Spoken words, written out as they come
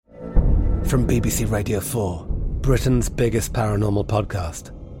From BBC Radio 4, Britain's biggest paranormal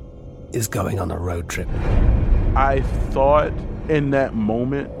podcast is going on a road trip. I thought in that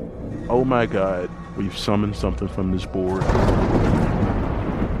moment, oh my God, we've summoned something from this board.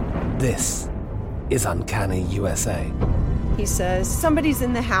 This is Uncanny USA. He says, somebody's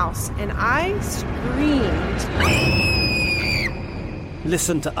in the house, and I screamed.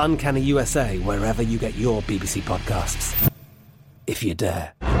 Listen to Uncanny USA wherever you get your BBC podcasts, if you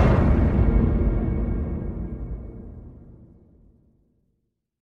dare.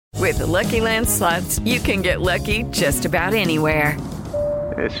 With the Lucky Land Slots, you can get lucky just about anywhere.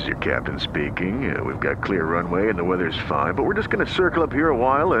 This is your captain speaking. We've got clear runway and the weather's fine, but we're just going to circle up here a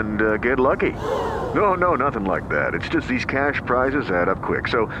while and get lucky. No, nothing like that. It's just these cash prizes add up quick.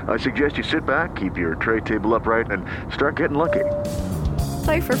 So I suggest you sit back, keep your tray table upright, and start getting lucky.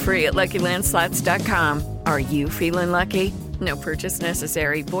 Play for free at LuckyLandSlots.com. Are you feeling lucky? No purchase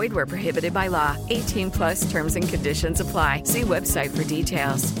necessary. Void where prohibited by law. 18+ terms and conditions apply. See website for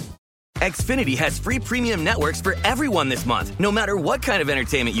details. Xfinity has free premium networks for everyone this month, no matter what kind of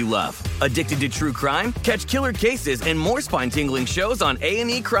entertainment you love. Addicted to true crime? Catch killer cases and more spine-tingling shows on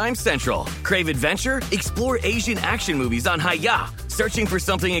A&E Crime Central. Crave adventure? Explore Asian action movies on Hayya. Searching for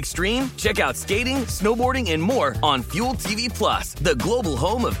something extreme? Check out skating, snowboarding, and more on Fuel TV Plus, the global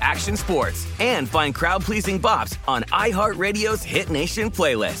home of action sports. And find crowd-pleasing bops on iHeartRadio's Hit Nation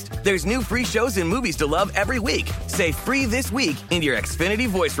playlist. There's new free shows and movies to love every week. Say free this week in your Xfinity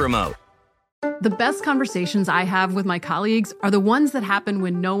voice remote. The best conversations I have with my colleagues are the ones that happen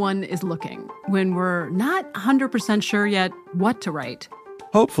when no one is looking, when we're not 100% sure yet what to write.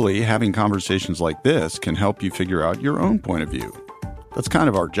 Hopefully, having conversations like this can help you figure out your own point of view. That's kind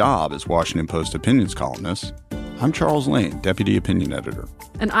of our job as Washington Post opinions columnists. I'm Charles Lane, Deputy Opinion Editor.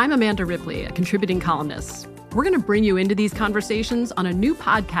 And I'm Amanda Ripley, a contributing columnist. We're going to bring you into these conversations on a new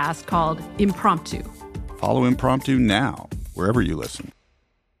podcast called Impromptu. Follow Impromptu now, wherever you listen.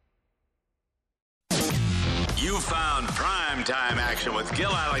 You found primetime action with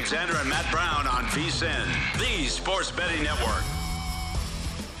Gil Alexander and Matt Brown on VSiN, the sports betting network.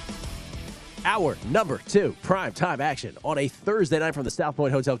 Hour number 2, primetime action on a Thursday night from the South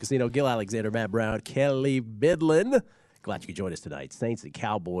Point Hotel Casino. Gil Alexander, Matt Brown, Kelly Bidlin. Glad you could join us tonight. Saints and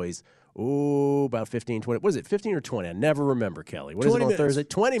Cowboys. Ooh, about 15, 20. What is it, 15 or 20? I never remember, Kelly. What is it on Thursday?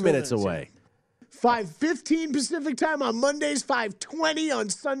 20 minutes away. 5:15 Pacific time on Mondays, 5:20 on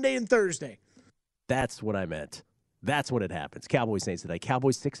Sunday and Thursday. That's what I meant. That's when it happens. Cowboys Saints tonight.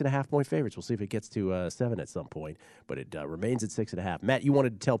 Cowboys 6.5-point favorites. We'll see if it gets to 7 at some point, but it remains at 6.5. Matt, you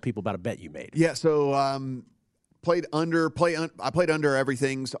wanted to tell people about a bet you made. Yeah, so I played under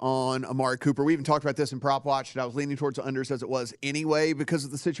everything's on Amari Cooper. We even talked about this in Prop Watch, and I was leaning towards the unders as it was anyway because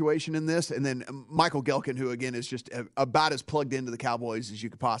of the situation in this. And then Michael Gehlken, who again is just about as plugged into the Cowboys as you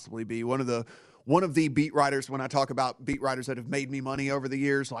could possibly be. One of the beat writers, when I talk about beat writers that have made me money over the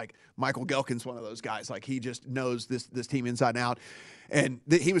years, like Michael Gehlken's one of those guys. Like he just knows this team inside and out. And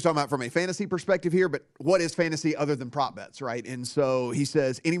he was talking about from a fantasy perspective here, but what is fantasy other than prop bets, right? And so he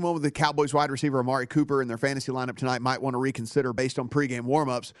says anyone with the Cowboys wide receiver Amari Cooper in their fantasy lineup tonight might want to reconsider based on pregame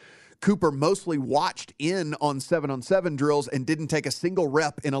warmups. Cooper mostly watched in on 7-on-7 drills and didn't take a single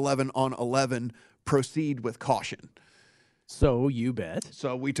rep in 11-on-11. Proceed with caution. So you bet.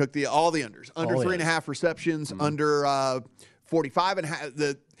 So we took all the unders. Under 3.5 receptions, under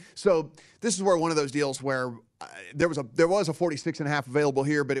 45.5. So this is where one of those deals where there was a 46.5 available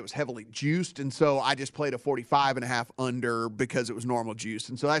here, but it was heavily juiced, and so I just played a 45.5 under because it was normal juice,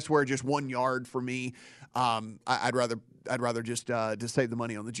 and so that's where just 1 yard for me. I'd rather just save the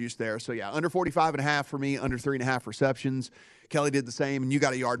money on the juice there. So yeah, under 45.5 for me, under 3.5 receptions. Kelly did the same, and you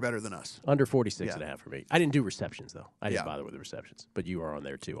got a yard better than us. Under 46.5 for me. I didn't do receptions, though. I didn't bother with the receptions. But you are on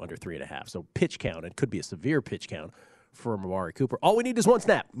there, too, under 3.5. So pitch count, it could be a severe pitch count for Amari Cooper. All we need is one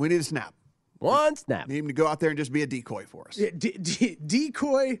snap. We need a snap. One snap. Need him to go out there and just be a decoy for us. Yeah,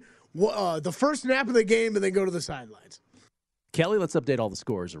 decoy, the first snap of the game, and then go to the sidelines. Kelly, let's update all the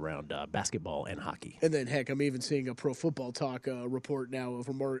scores around basketball and hockey. And then, heck, I'm even seeing a Pro Football Talk report now of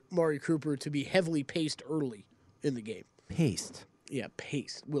Amari Cooper to be heavily paced early in the game. Paced? Yeah,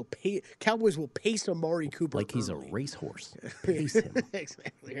 paced. Cowboys will pace Amari Cooper like he's early. A racehorse. Pace him.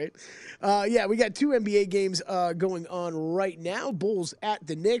 Exactly, right? We got 2 NBA games going on right now. Bulls at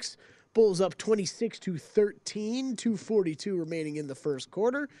the Knicks. Bulls up 26-13, 2:42 remaining in the first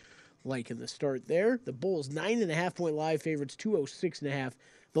quarter. Liking the start there. The Bulls 9.5-point live favorites, 206.5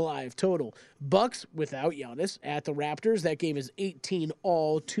 the live total. Bucks without Giannis at the Raptors. That game is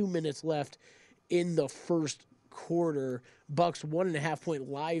 18-all, 2 minutes left in the first quarter. Bucks 1.5-point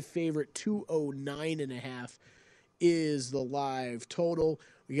live favorite, 209.5 is the live total.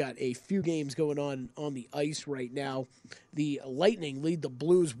 We got a few games going on the ice right now. The Lightning lead the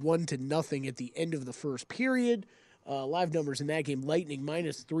Blues 1-0 at the end of the first period. Live numbers in that game: Lightning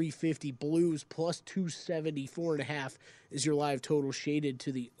 -350, Blues +270, 4.5 is your live total, shaded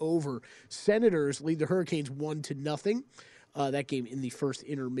to the over. Senators lead the Hurricanes 1-0. That game in the first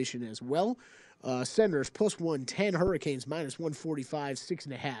intermission as well. Senators +110, Hurricanes -145,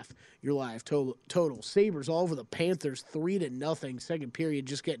 6.5 your live total. Sabres all over the Panthers 3-0. Second period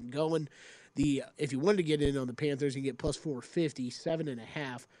just getting going. If you wanted to get in on the Panthers, you can get +450,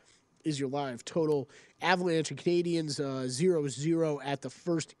 7.5 is your live total. Avalanche and Canadiens 0-0 at the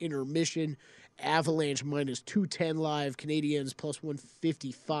first intermission. Avalanche -210 live. Canadiens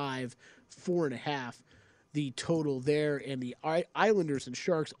 +155, 4.5 the total there. And the Islanders and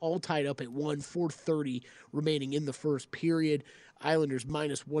Sharks all tied up at 4:30 remaining in the first period. Islanders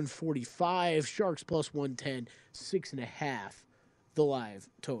 -145, Sharks +110, 6.5 the live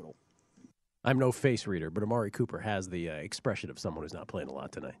total. I'm no face reader, but Amari Cooper has the expression of someone who's not playing a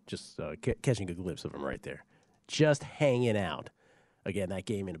lot tonight. Just catching a glimpse of him right there. Just hanging out. Again, that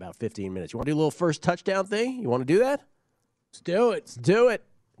game in about 15 minutes. You want to do a little first touchdown thing? You want to do that? Let's do it. Let's do it.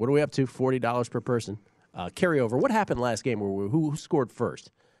 What are we up to? $40 per person. Carryover. What happened last game? Who scored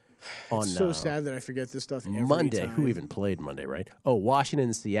first? It's so sad that I forget this stuff every Monday. time. Who even played Monday, right? Oh, Washington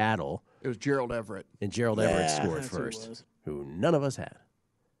and Seattle. It was Gerald Everett. And Gerald Everett scored first, who none of us had.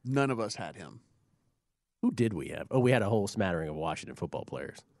 None of us had him. Who did we have? Oh, we had a whole smattering of Washington football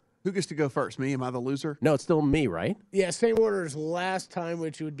players. Who gets to go first? Me? Am I the loser? No, it's still me, right? Yeah, same order as last time,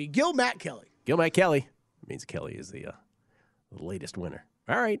 which would be Matt Kelly. Matt Kelly. Means Kelly is the latest winner.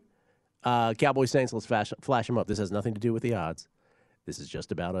 All right. Cowboys Saints, let's flash them up. This has nothing to do with the odds. This is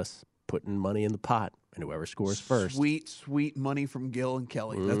just about us putting money in the pot, and whoever scores first. Sweet, sweet money from Gil and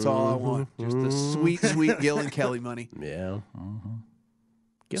Kelly. That's all I want. Just the sweet, sweet Gil and Kelly money. Yeah.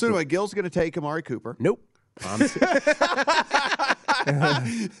 So anyway, Gil's going to take Amari Cooper. Nope. I'm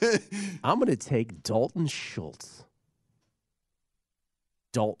going to take Dalton Schultz.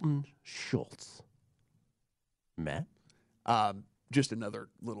 Dalton Schultz. Matt? Just another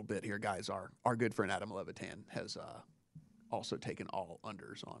little bit here, guys. Our good friend Adam Levitan has also taken all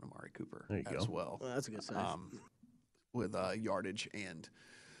unders on Amari Cooper as well. Well, that's a good sign. With yardage and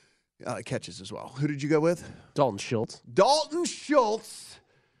catches as well. Who did you go with? Dalton Schultz. Dalton Schultz.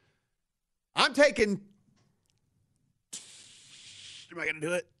 I'm taking. Am I going to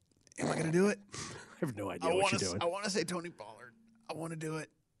do it? Am I going to do it? I have no idea what you're doing. I want to say Tony Pollard. I want to do it.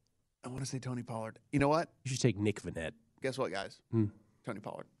 I want to say Tony Pollard. You know what? You should take Nick Vannett. Guess what, guys? Tony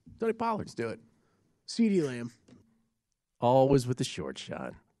Pollard. Tony Pollard. Let's do it. CeeDee Lamb. Always with the short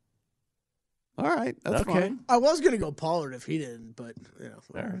shot. All right. That's okay. fine. I was going to go Pollard if he didn't, but,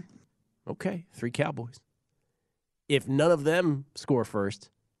 All right. Okay. 3 Cowboys. If none of them score first,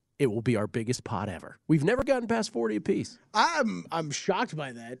 it will be our biggest pot ever. We've never gotten past 40 apiece. I'm shocked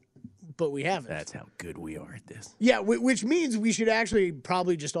by that, but we haven't. That's how good we are at this. Yeah, which means we should actually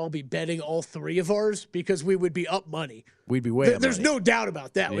probably just all be betting all 3 of ours because we would be up money. We'd be way up There's money. no doubt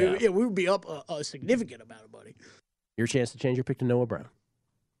about that. Yeah. We would be up a significant amount of money. Your chance to change your pick to Noah Brown.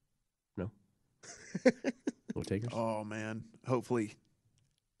 No? No takers? Oh man. Hopefully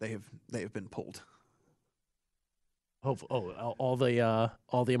they have been pulled. All the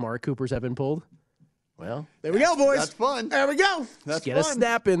Amari Coopers have been pulled? Well, there we go, boys. That's fun. There we go. That's get a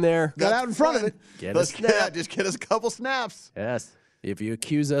snap in there. Got out in front of it. Get Let's a snap. just get us a couple snaps. Yes. If you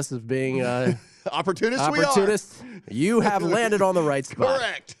accuse us of being opportunists, you have landed on the right spot.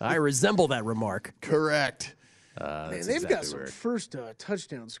 Correct. I resemble that remark. Correct. Man, they've got some first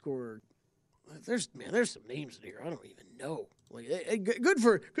touchdown scorer. There's some names in here I don't even know. Like good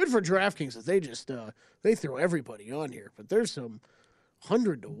for DraftKings that they just they throw everybody on here. But there's some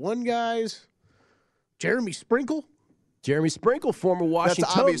 100-to-1 guys. Jeremy Sprinkle. Jeremy Sprinkle, former Washington.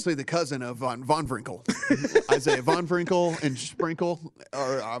 That's obviously the cousin of Von Vrinkle. Isaiah Von Vrinkle and Sprinkle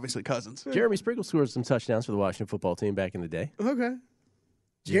are obviously cousins. Jeremy Sprinkle scored some touchdowns for the Washington football team back in the day. Okay.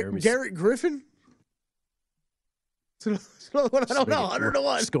 Jeremy Garrett Griffin. It's another one I don't know.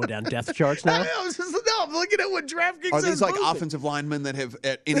 100-to-1. Just going down depth charts now. I'm looking at what DraftKings Are these like posted. offensive linemen that have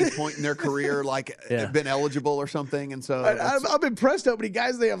at any point in their career been eligible or something? And so I'm impressed how many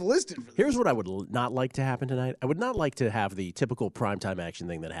guys they have listed for this. Here's what I would not like to happen tonight. I would not like to have the typical primetime action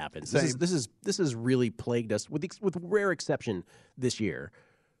thing that happens. This has really plagued us with rare exception this year,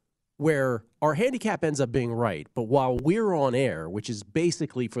 where our handicap ends up being right, but while we're on air, which is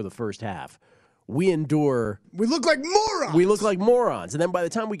basically for the first half, we endure. We look like morons. We look like morons. And then by the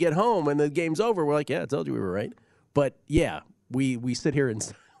time we get home and the game's over, we're like, yeah, I told you we were right. But, yeah, we sit here and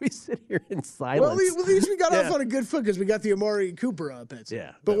we sit here in silence. Well, at least we got off on a good foot because we got the Amari Cooper up.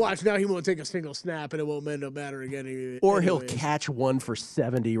 Yeah. But watch, now he won't take a single snap and it won't end up mattering again. Or he'll catch one for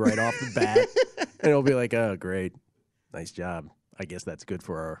 70 right off the bat. And it'll be like, oh, great. Nice job. I guess that's good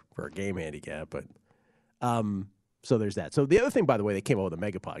for our game handicap. But so there's that. So the other thing, by the way, they came up with a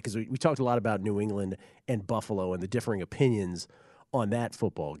Megapod because we talked a lot about New England and Buffalo and the differing opinions on that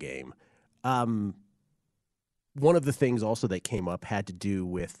football game. One of the things also that came up had to do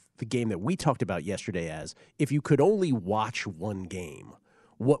with the game that we talked about yesterday as if you could only watch one game,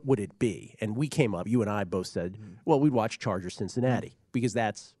 what would it be? And we came up, you and I both said, well, we'd watch Chargers-Cincinnati because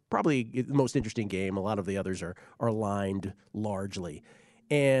that's probably the most interesting game. A lot of the others are lined largely.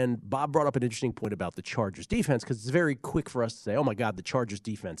 And Bob brought up an interesting point about the Chargers defense because it's very quick for us to say, oh, my God, the Chargers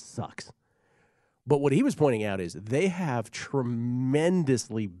defense sucks. But what he was pointing out is they have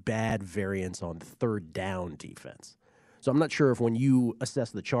tremendously bad variance on third down defense. So I'm not sure if when you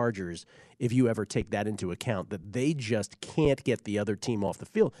assess the Chargers, if you ever take that into account, that they just can't get the other team off the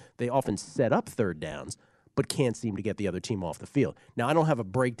field. They often set up third downs, but can't seem to get the other team off the field. Now, I don't have a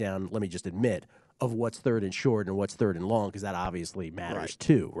breakdown, let me just admit, of what's third and short and what's third and long, because that obviously matters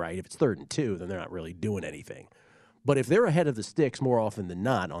too, right? If it's 3rd and 2, then they're not really doing anything. But if they're ahead of the sticks more often than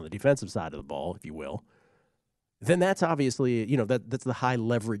not on the defensive side of the ball, if you will, then that's obviously, that's the high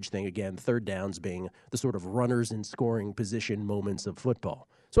leverage thing. Again, third downs being the sort of runners in scoring position moments of football.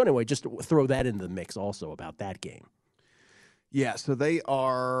 So anyway, just throw that into the mix also about that game. Yeah, so they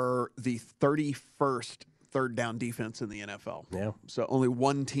are the 31st third down defense in the NFL. Yeah. So only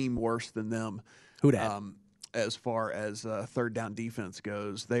one team worse than them. Who dat? As far as third down defense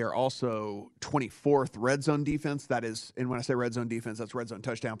goes. They are also 24th red zone defense. That is, and when I say red zone defense, that's red zone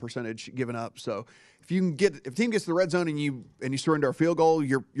touchdown percentage given up. So if a team gets to the red zone and you surrender a field goal,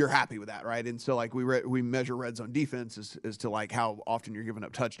 you're happy with that, right? And so like we measure red zone defense as to like how often you're giving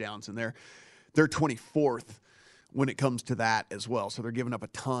up touchdowns, and they're 24th when it comes to that as well. So they're giving up a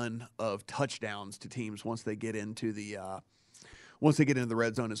ton of touchdowns to teams once they get into the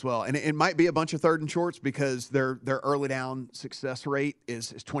red zone as well. And it might be a bunch of third and shorts because their early down success rate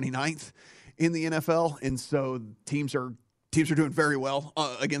is 29th in the NFL. And so teams are doing very well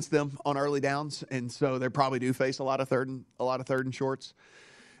against them on early downs. And so they probably do face a lot of third and shorts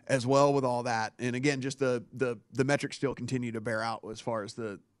as well with all that. And again, just the metrics still continue to bear out as far as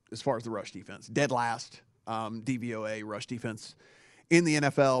the rush defense. Dead last DVOA rush defense in the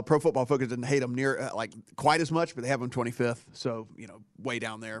NFL. Pro Football Focus didn't hate them quite as much, but they have them 25th. So, way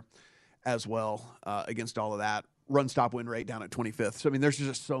down there as well against all of that. Run stop win rate down at 25th. So, I mean, there's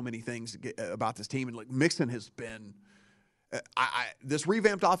just so many things about this team. And like Mixon has been this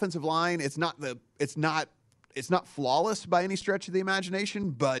revamped offensive line. It's not flawless by any stretch of the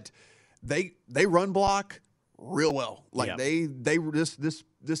imagination, but they run block real well. Like this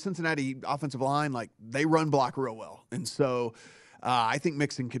Cincinnati offensive line, like they run block real well. And so I think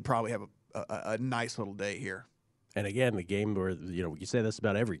Mixon could probably have a nice little day here. And again, the game where, you say this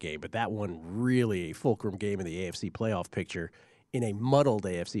about every game, but that one really a fulcrum game in the AFC playoff picture, in a muddled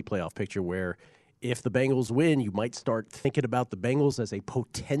AFC playoff picture where if the Bengals win, you might start thinking about the Bengals as a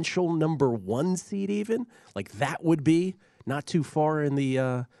potential number 1 seed even. Like that would be not too far in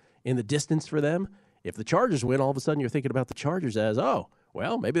the distance for them. If the Chargers win, all of a sudden you're thinking about the Chargers as, oh,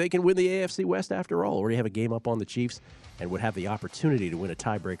 well, maybe they can win the AFC West after all, or you have a game up on the Chiefs and would have the opportunity to win a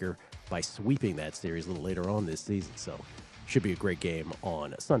tiebreaker by sweeping that series a little later on this season. So should be a great game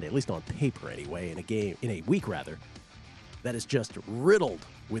on Sunday, at least on paper anyway, in a week that is just riddled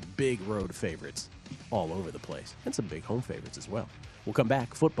with big road favorites all over the place and some big home favorites as well. We'll come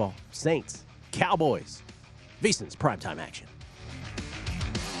back. Football, Saints, Cowboys, VSiN's primetime action.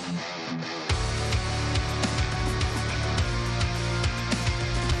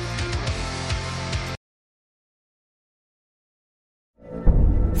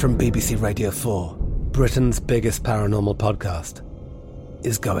 From BBC Radio 4, Britain's biggest paranormal podcast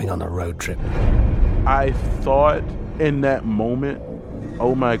is going on a road trip. I thought in that moment,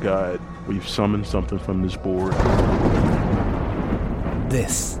 oh my God, we've summoned something from this board.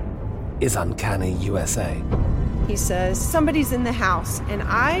 This is Uncanny USA. He says, somebody's in the house, and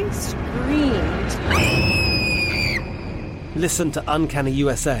I screamed. Listen to Uncanny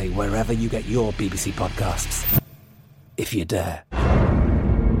USA wherever you get your BBC podcasts, if you dare.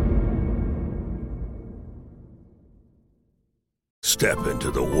 Step into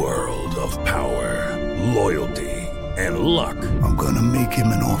the world of power, loyalty, and luck. I'm gonna make him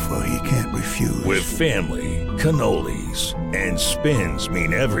an offer he can't refuse. With family, cannolis, and spins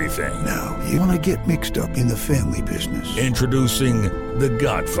mean everything. Now, you wanna get mixed up in the family business. Introducing The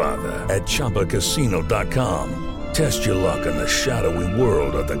Godfather at ChumbaCasino.com. Test your luck in the shadowy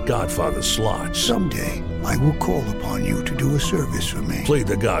world of The Godfather slot. Someday, I will call upon you to do a service for me. Play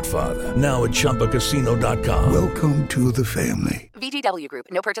The Godfather, now at ChumbaCasino.com. Welcome to the family. VGW Group.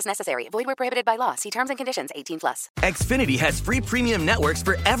 No purchase necessary. Void where prohibited by law. See terms and conditions. 18+. Xfinity has free premium networks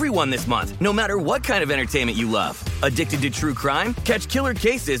for everyone this month, no matter what kind of entertainment you love. Addicted to true crime? Catch killer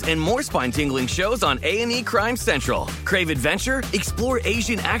cases and more spine-tingling shows on A&E Crime Central. Crave adventure? Explore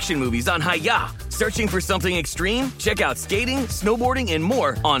Asian action movies on Hi-YAH. Searching for something extreme? Check out skating, snowboarding, and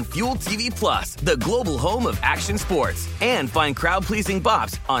more on Fuel TV Plus, the global home of action sports. And find crowd-pleasing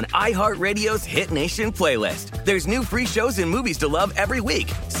bops on iHeartRadio's Hit Nation playlist. There's new free shows and movies to love every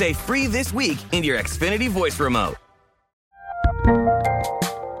week. Say free this week in your Xfinity voice remote.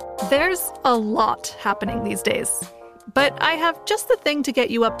 There's a lot happening these days, but I have just the thing to get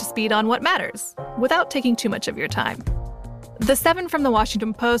you up to speed on what matters without taking too much of your time. The 7 from the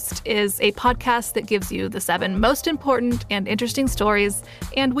Washington Post is a podcast that gives you the 7 most important and interesting stories,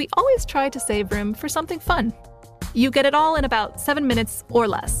 and we always try to save room for something fun. You get it all in about 7 minutes or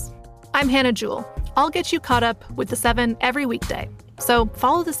less. I'm Hannah Jewell. I'll get you caught up with the 7 every weekday. So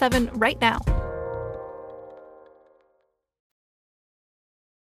follow the 7 right now.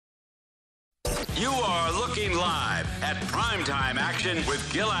 You are looking live at Primetime Action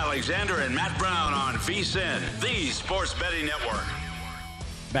with Gil Alexander and Matt Brown on VSiN, the Sports Betting Network.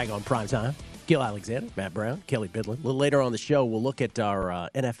 Back on Primetime. Gil Alexander, Matt Brown, Kelly Bidlin. A little later on the show, we'll look at our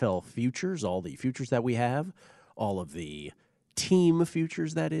NFL futures, all the futures that we have, all of the team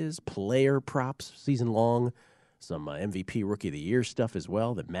futures, that is, player props, season long, some MVP Rookie of the Year stuff as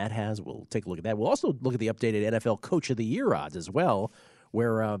well that Matt has. We'll take a look at that. We'll also look at the updated NFL Coach of the Year odds as well,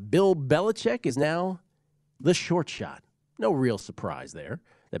 where Bill Belichick is now the short shot. No real surprise there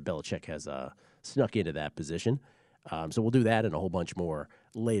that Belichick has snuck into that position. So we'll do that and a whole bunch more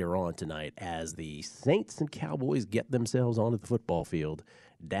later on tonight as the Saints and Cowboys get themselves onto the football field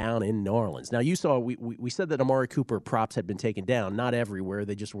down in New Orleans. Now, you saw we said that Amari Cooper props had been taken down. Not everywhere.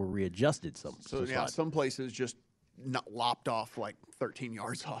 They just were readjusted. Some places just not lopped off like 13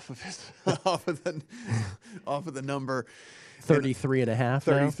 yards off of his off of the number. 33 and a half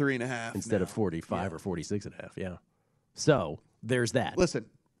 33 and a half instead of 45 or 46 and a half. Yeah. So there's that. Listen,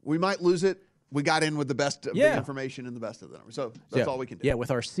 we might lose it. We got in with the best of the information and the best of the numbers. So that's all we can do. Yeah,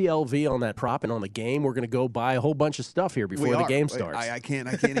 with our CLV on that prop and on the game, we're going to go buy a whole bunch of stuff here before the game starts. I can't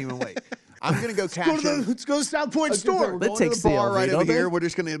even wait. I'm going to go Let's go to South Point store. Let's take the bar CLV, right over here. We're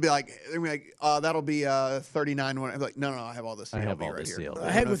just going to be like, that'll be 39. I'm like, no, I have all this CLV I have all right this here. CLV.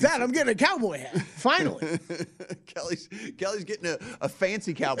 Ahead with that, I'm getting a cowboy hat. Finally. Kelly's getting a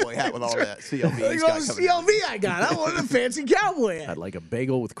fancy cowboy hat with all that CLV. Look at all the CLV I got. I want a fancy cowboy hat. I'd like a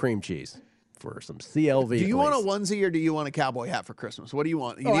bagel with cream cheese for some CLV. Do you want a onesie or do you want a cowboy hat for Christmas? What do you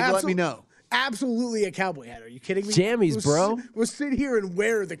want? You need to let me know. Absolutely a cowboy hat. Are you kidding me? Jammies, bro. We'll sit here and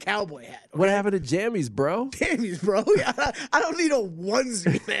wear the cowboy hat. Okay? What happened to jammies, bro? Jammies, bro. I don't need a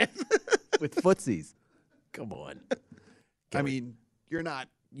onesie, man. With footsies. Come on. I mean, you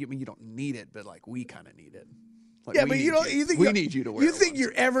don't need it, but like we kind of need it. Like, yeah, but you think we need you to wear. You think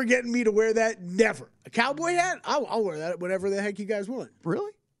you're ever getting me to wear that? Never. A cowboy hat? I'll wear that whenever the heck you guys want.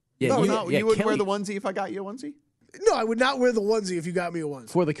 Really? Yeah, you wouldn't wear the onesie if I got you a onesie? No, I would not wear the onesie if you got me a onesie.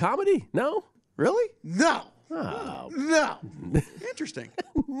 For the comedy? No. Really? No. Oh. No. Interesting.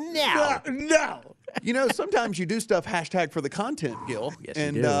 No. You know, sometimes you do stuff hashtag for the content, Gil. Yes,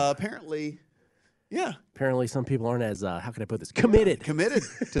 and you do. Apparently, yeah. Apparently some people aren't as, how can I put this, committed to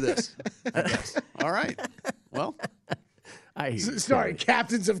this, I guess. All right. Well. Sorry,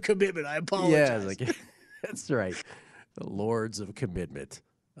 captains of commitment. I apologize. Yeah, that's right. The lords of commitment.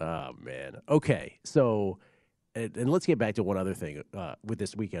 Oh, man. Okay, so, and let's get back to one other thing with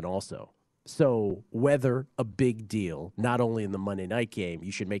this weekend also. So, weather, a big deal, not only in the Monday night game.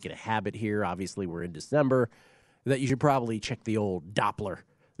 You should make it a habit here. Obviously, we're in December, that you should probably check the old Doppler,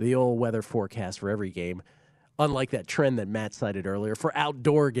 the old weather forecast for every game. Unlike that trend that Matt cited earlier for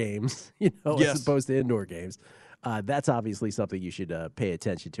outdoor games, as opposed to indoor games. That's obviously something you should pay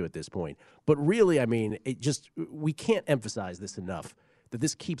attention to at this point. But really, I mean, we can't emphasize this enough, that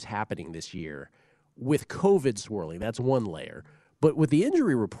this keeps happening this year with COVID swirling. That's one layer. But with the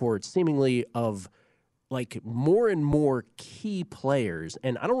injury reports seemingly of like more and more key players,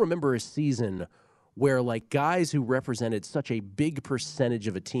 and I don't remember a season where like guys who represented such a big percentage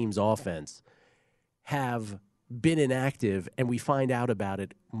of a team's offense have been inactive, and we find out about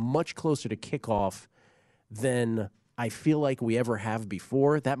it much closer to kickoff than I feel like we ever have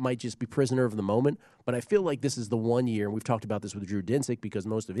before. That might just be prisoner of the moment, but I feel like this is the one year, and we've talked about this with Drew Dinsick because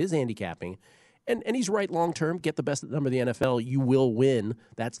most of his handicapping And he's right long term. Get the best number of the NFL. You will win.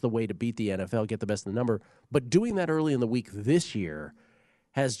 That's the way to beat the NFL. Get the best of the number. But doing that early in the week this year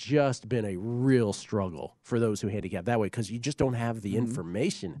has just been a real struggle for those who handicap that way because you just don't have the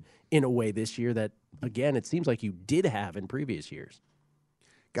information in a way this year that, again, it seems like you did have in previous years.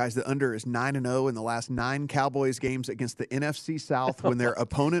 Guys, the under is 9-0 in the last 9 Cowboys games against the NFC South when their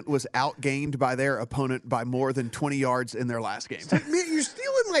opponent was outgained by their opponent by more than 20 yards in their last game. You're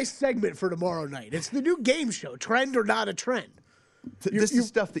stealing my segment for tomorrow night. It's the new game show, Trend or Not a Trend. This is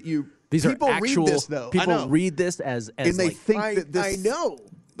stuff that These people are actual, read this, though. People read this as and they like, think that this. I know.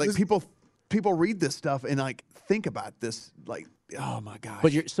 Like, people read this stuff and, like, think about this, like, oh, my gosh.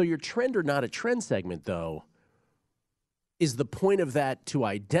 But your Trend or Not a Trend segment, though, is the point of that to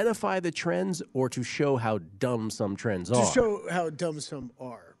identify the trends or to show how dumb some trends are? To show how dumb some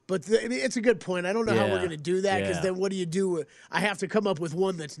are. But it's a good point. I don't know how we're going to do that because then what do you do? I have to come up with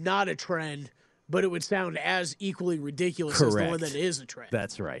one that's not a trend, but it would sound as equally ridiculous as the one that is a trend.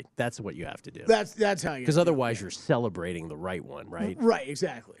 That's right. That's what you have to do. That's how you. Because otherwise, you're celebrating the right one, right? Right.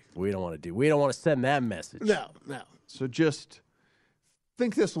 Exactly. We don't want to send that message. No. So just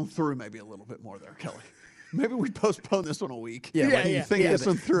think this one through maybe a little bit more there, Kelly. Maybe we postpone this one a week. Yeah. Think this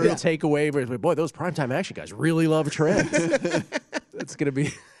one through. The takeaway, boy, those primetime action guys really love trends. That's gonna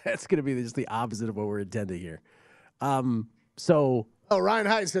be just the opposite of what we're intending here. Ryan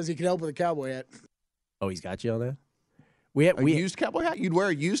Hyde says he can help with a cowboy hat. Oh, he's got you on that. We used cowboy hat. You'd wear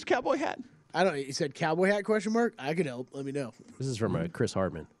a used cowboy hat. I don't know. He said cowboy hat ? I could help. Let me know. This is from Chris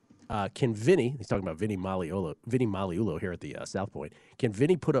Hardman. Can Vinny, he's talking about Vinny Maliulo here at the South Point. Can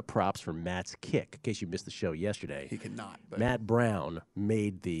Vinny put up props for Matt's kick? In case you missed the show yesterday. He cannot. But. Matt Brown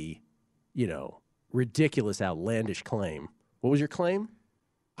made the, ridiculous, outlandish claim. What was your claim?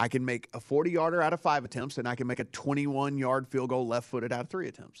 I can make a 40-yarder out of 5 attempts, and I can make a 21-yard field goal left-footed out of 3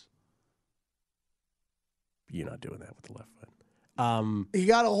 attempts. You're not doing that with the left foot. He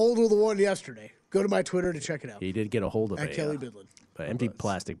got a hold of the one yesterday. Go to my Twitter to check it out. He did get a hold of at Kelly Bidlin. An empty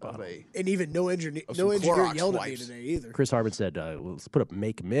plastic bottle. And even no engineer yelled at me today either. Chris Harbin said, let's put up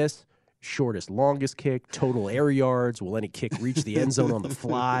make miss, shortest, longest kick, total air yards. Will any kick reach the end zone on the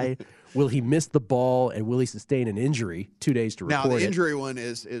fly? Will he miss the ball, and will he sustain an injury? 2 days to report it. Now, the injury one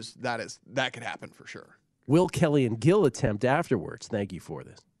is that could happen for sure. Will Kelly and Gill attempt afterwards? Thank you for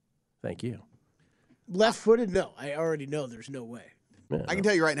this. Thank you. Left-footed? No. I already know there's no way. Yeah, I can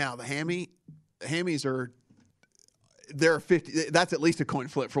tell you right now, the hammies are they're 50. That's at least a coin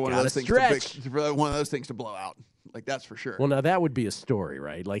flip for one of those things. One of those things to blow out. Like, that's for sure. Well, now that would be a story,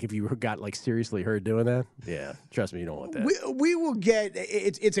 right? Like if you got seriously hurt doing that. Yeah, trust me, you don't want that. We will get.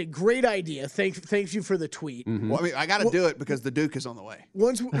 It's a great idea. Thank you for the tweet. Mm-hmm. Well, I mean, I got to do it because the Duke is on the way.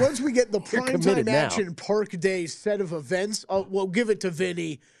 Once we get the primetime action Park Day set of events, we'll give it to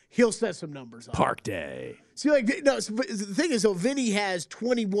Vinny. He'll set some numbers up. Park Day. See, the thing is, though, Vinny has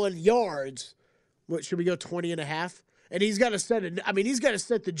 21 yards. What should we go 20 and a half? And he's got to set it. I mean, he's got to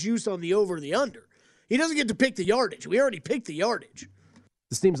set the juice on the over or the under. He doesn't get to pick the yardage. We already picked the yardage.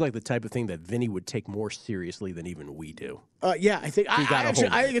 This seems like the type of thing that Vinny would take more seriously than even we do. Yeah, I think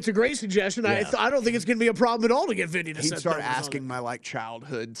it's a great suggestion. Yeah. I don't think it's going to be a problem at all to get Vinny to set. He'd start asking my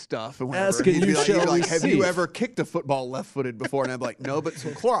childhood stuff and asking he'd you, be like, have you ever kicked a football left-footed before? And I'm like, no, but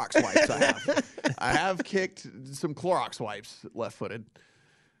some Clorox wipes I have. I have kicked some Clorox wipes left-footed.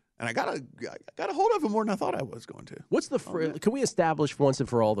 And I got a hold of him more than I thought I was going to. What's the can we establish once and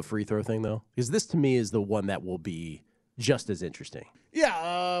for all the free throw thing, though? Because this, to me, is the one that will be just as interesting.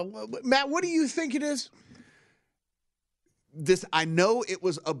 Yeah. Matt, what do you think it is? I know it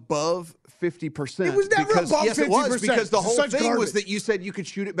was above 50%. It was never above 50%. Yes, it was, because the whole thing was garbage. that you said you could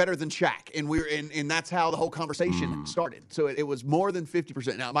shoot it better than Shaq. And that's how the whole conversation started. So it was more than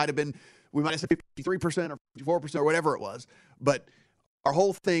 50%. Now, we might have said 53% or 54% or whatever it was. But our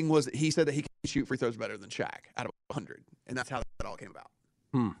whole thing was that he said that he could shoot free throws better than Shaq out of 100. And that's how that all came about.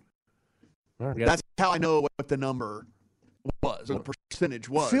 That's how I know what the number was, or the percentage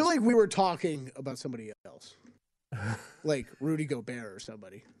was. I feel like we were talking about somebody else. Like Rudy Gobert or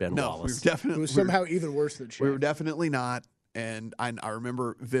somebody. Ben Wallace. It was somehow even worse than Shaq. We were definitely not, and I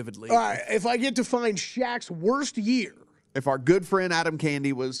remember vividly. All right, if I get to find Shaq's worst year. If our good friend Adam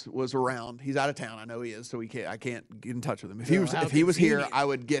Candy was around, he's out of town. I know he is, so I can't get in touch with him. If he was here, I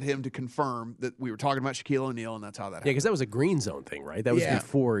would get him to confirm that we were talking about Shaquille O'Neal, and that's how that happened. Yeah, because that was a green zone thing, right? That was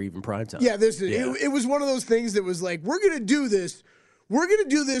before even primetime. Yeah, it was one of those things that was like, we're going to do this. We're going to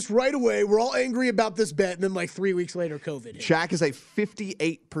do this right away. We're all angry about this bet, and then like 3 weeks later, COVID hit. Shaq is a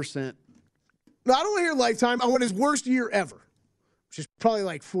 58%. No, I don't want to hear lifetime. I want his worst year ever, which is probably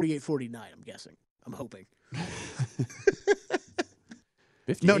like 48, 49, I'm guessing. I'm hoping.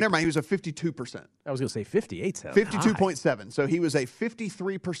 No, never mind. He was a 52%. I was going to say 58 sounds 52.7. So he was a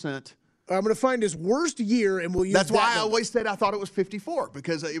 53%. I'm going to find his worst year, and we'll use That's why I number. always said I thought it was 54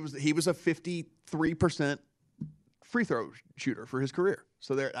 because he was a 53% free throw shooter for his career.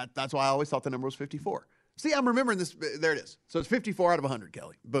 So that's why I always thought the number was 54. See, I'm remembering this. There it is. So it's 54 out of 100,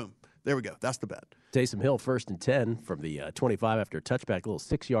 Kelly. Boom. There we go. That's the bet. Taysom Hill, 1st and 10 from the 25 after a touchback, a little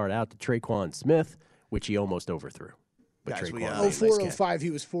 6-yard out to Traquan Smith, which he almost overthrew. But Guys, Traquan 04-05,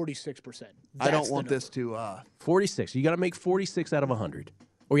 he was 46%. I don't want this to 46. You got to make 46 out of 100.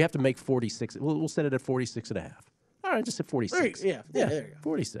 Or you have to make 46. We'll set it at 46 and a half. All right, just at 46. Yeah, there you go.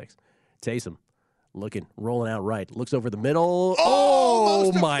 46. Taysom looking, rolling out right. Looks over the middle.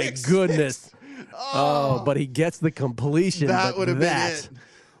 Oh, my goodness. Oh, but he gets the completion. That would have been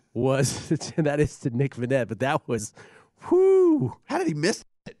it. That is to Nick Vannett, but that was, whoo. How did he miss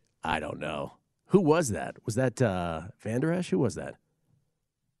it? I don't know. Who was that? Was that Van Der Esch? Who was that?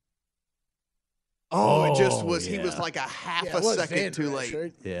 It just was. Yeah. He was like a half a second too late.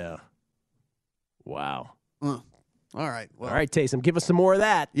 Right? Yeah. Wow. All right. Well, All right, Taysom, give us some more of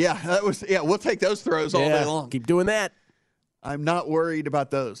that. Yeah, that was. Yeah, we'll take those throws all day long. Keep doing that. I'm not worried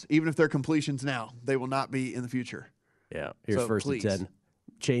about those. Even if they're completions now, they will not be in the future. Yeah. Here's So, 1st please. and 10.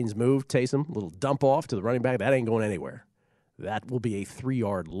 Chains move. Taysom, little dump off to the running back. That ain't going anywhere. That will be a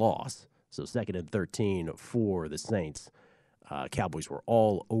 3-yard loss. So 2nd and 13 for the Saints. Cowboys were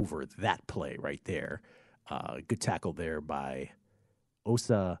all over that play right there. Good tackle there by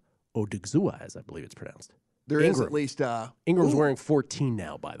Osa Odigizua, as I believe it's pronounced. There is at least. Ingram's wearing 14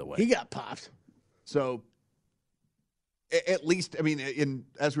 now, by the way. He got popped. So at least, I mean,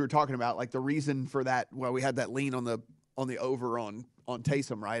 as we were talking about, like the reason for that, well, we had that lean on the over on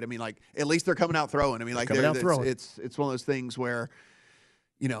Taysom, right? I mean, like at least they're coming out throwing. I mean, like it's one of those things where,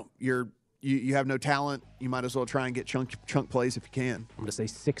 you know, you have no talent. You might as well try and get chunk plays if you can. I'm going to say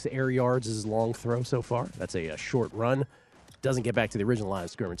 6 air yards is his long throw so far. That's a short run. Doesn't get back to the original line of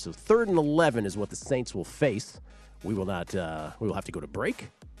scrimmage. So 3rd and 11 is what the Saints will face. We will not. We will have to go to break.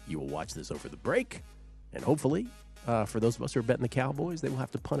 You will watch this over the break, and hopefully, for those of us who are betting the Cowboys, they will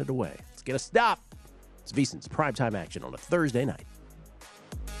have to punt it away. Let's get a stop. It's VSiN's primetime action on a Thursday night.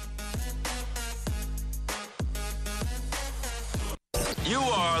 You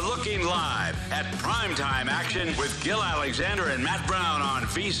are looking live at Primetime Action with Gil Alexander and Matt Brown on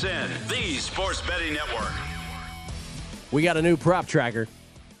VSiN, the Sports Betting Network. We got a new prop tracker.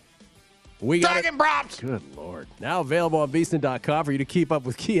 Dragon props! Good Lord. Now available on VSiN.com for you to keep up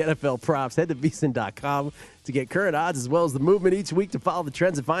with key NFL props. Head to VSiN.com to get current odds as well as the movement each week to follow the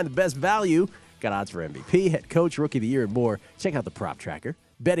trends and find the best value. Got odds for MVP, head coach, rookie of the year, and more. Check out the prop tracker,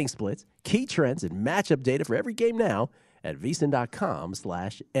 betting splits, key trends, and matchup data for every game now at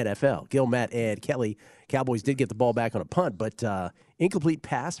VSiN.com/NFL. Gil, Matt, and Kelly. Cowboys did get the ball back on a punt, but incomplete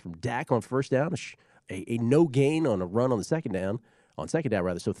pass from Dak on 1st down, a no gain on a run on second down. So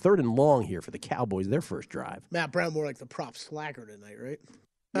 3rd and long here for the Cowboys, their first drive. Matt Brown more like the prop slacker tonight, right?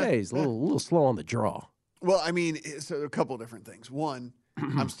 Yeah, he's a little slow on the draw. Well, I mean, it's a couple of different things. One,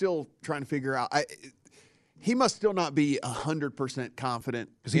 I'm still trying to figure out. He must still not be 100%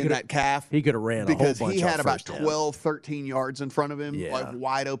 confident in that calf. He could have ran a whole because bunch he had on about 1st 12, 13 yards in front of him, like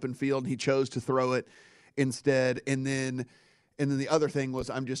wide open field. He chose to throw it instead. And then the other thing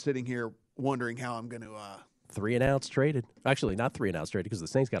was, I'm just sitting here wondering how I'm going to. 3 and outs traded. Actually, not 3 and outs traded because the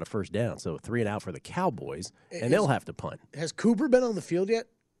Saints got a 1st down. So 3 and out for the Cowboys, and they'll have to punt. Has Cooper been on the field yet?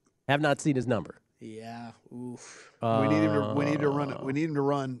 Have not seen his number. Yeah. Oof. We need him to run. We need him to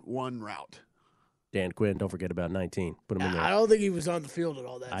run one route. Dan Quinn, don't forget about 19. Put him in there. I don't think he was on the field at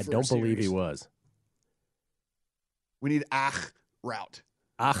all. That I for don't a believe he series. was. We need Ach route.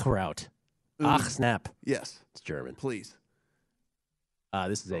 Ach route. Ach snap. Yes, it's German. Please.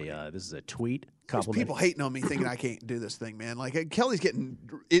 This is a tweet. There's people hating on me thinking I can't do this thing, man. Like Kelly's getting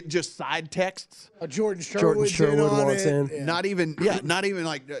it just side texts. Jordan Sherwood wants in. Yeah. Not even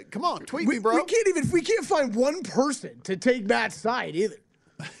like, come on, tweet me, bro. We can't find one person to take Matt's side either.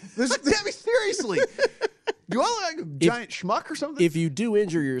 I mean, seriously. Do I look like a giant schmuck or something? If you do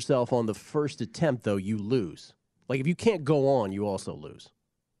injure yourself on the first attempt, though, you lose. Like if you can't go on, you also lose.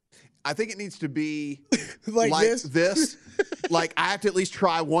 I think it needs to be like this. Like I have to at least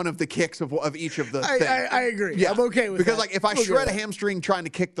try one of the kicks of each of the things. I agree. Yeah. I'm okay with because that. like if I shred a hamstring trying to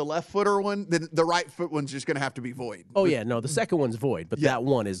kick the left footer one, then the right foot one's just going to have to be void. Oh yeah, no, the second one's void, but that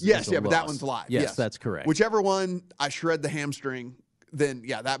one is yes, is a but that loss. one's live. Yes, that's correct. Whichever one I shred the hamstring, then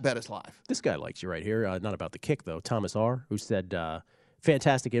that bet is live. This guy likes you right here. Not about the kick though. Thomas R., who said,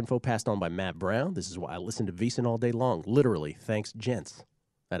 "Fantastic info passed on by Matt Brown. This is why I listen to VSiN all day long. Literally, thanks, gents."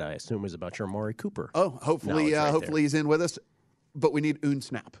 That I assume is about your Amari Cooper. Oh, hopefully, hopefully he's in with us. but we need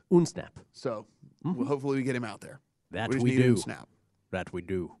Snap. Snap. So hopefully we get him out there. That we, just we need do. Snap. That we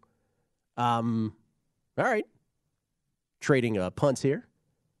do. All right. Trading punts here.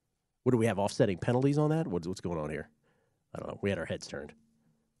 What do we have? Offsetting penalties on that? What's going on here? I don't know. We had our heads turned.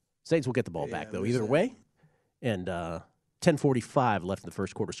 Saints will get the ball back, though, either way. And 10:45 left in the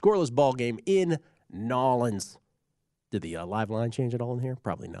first quarter. Scoreless ball game in Nolans. Did the live line change at all in here?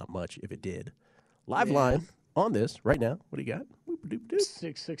 Probably not much if it did. Live line on this right now. What do you got?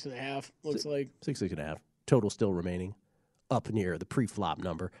 6.5. Looks like 6.5. Total still remaining up near the pre-flop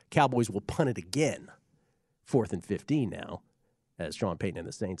number. Cowboys will punt it again. 4th and 15 now, as Sean Payton and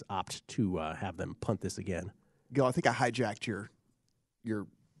the Saints opt to have them punt this again. Gil, I think I hijacked your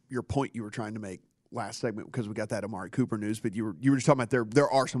point you were trying to make last segment because we got that Amari Cooper news, but you were just talking about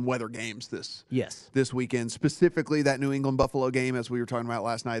there are some weather games this weekend, specifically that New England Buffalo game, as we were talking about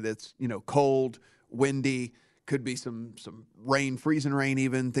last night. That's cold, windy, could be some rain, freezing rain,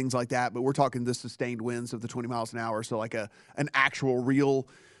 even things like that. But we're talking the sustained winds of the 20 miles an hour, so like an actual real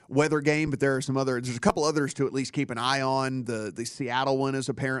weather game. But there's a couple others to at least keep an eye on. The Seattle one is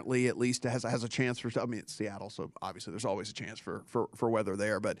apparently at least has a chance for. I mean, it's Seattle, so obviously there's always a chance for weather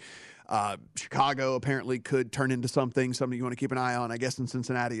there. But Chicago apparently could turn into something you want to keep an eye on. I guess in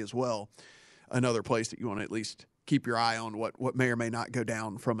Cincinnati as well, another place that you want to at least keep your eye on what may or may not go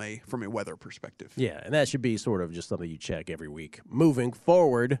down from a weather perspective. Yeah, and that should be sort of just something you check every week moving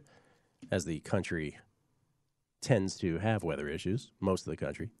forward, as the country tends to have weather issues, most of the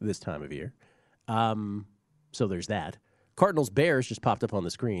country, this time of year. So there's that. Cardinals-Bears just popped up on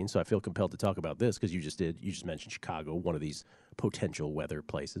the screen, so I feel compelled to talk about this because you just mentioned Chicago, one of these potential weather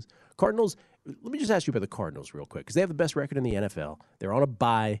places. Cardinals, let me just ask you about the Cardinals real quick because they have the best record in the NFL. They're on a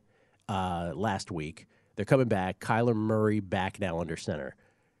bye last week. They're coming back. Kyler Murray back now under center.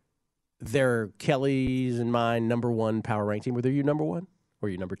 They're Kelly's and mine number one power rank team. Were they you number one? Or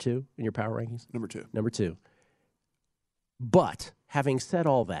you number two in your power rankings? Number two. Number two. But having said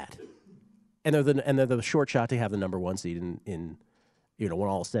all that, and they're the short shot to have the number one seed in when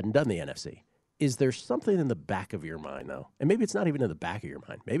all is said and done in the NFC. Is there something in the back of your mind though? And maybe it's not even in the back of your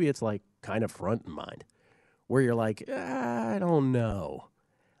mind. Maybe it's like kind of front in mind, where you're like, I don't know.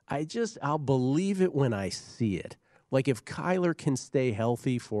 I'll believe it when I see it. Like if Kyler can stay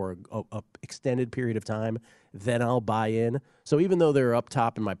healthy for a extended period of time, then I'll buy in. So even though they're up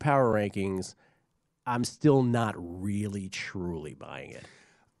top in my power rankings, I'm still not really, truly buying it.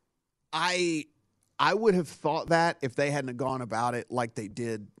 I would have thought that if they hadn't gone about it like they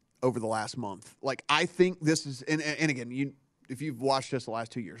did over the last month. Like, I think this is, and again, if you've watched us the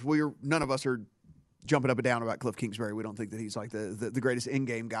last 2 years, none of us are jumping up and down about Cliff Kingsbury. We don't think that he's like the greatest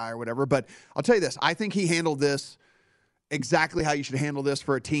in-game guy or whatever. But I'll tell you this, I think he handled this exactly how you should handle this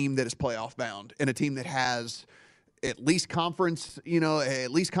for a team that is playoff bound and a team that has at least conference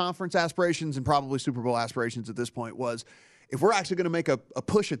aspirations and probably Super Bowl aspirations at this point. Was if we're actually going to make a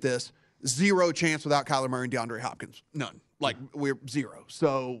push at this, zero chance without Kyler Murray and DeAndre Hopkins. None. Like, we're zero.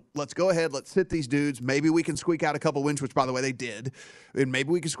 So let's go ahead. Let's sit these dudes. Maybe we can squeak out a couple wins, which, by the way, they did. And maybe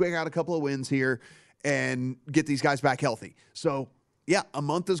we can squeak out a couple of wins here and get these guys back healthy. So, yeah, a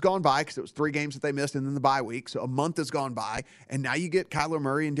month has gone by because it was 3 games that they missed and then the bye week. So a month has gone by, and now you get Kyler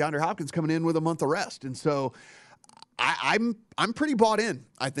Murray and DeAndre Hopkins coming in with a month of rest. And so I'm pretty bought in,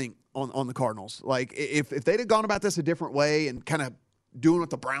 I think, on the Cardinals. Like, if they'd have gone about this a different way and kind of doing what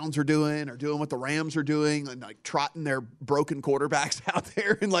the Browns are doing or doing what the Rams are doing and like trotting their broken quarterbacks out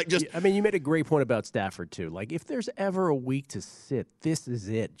there and like just. I mean, you made a great point about Stafford too. Like, if there's ever a week to sit, this is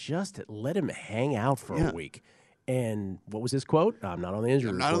it. Just let him hang out for a week. And what was his quote? I'm not on the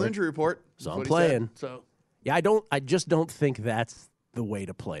injury report. Not on the injury report. So I'm playing. So yeah, I just don't think that's the way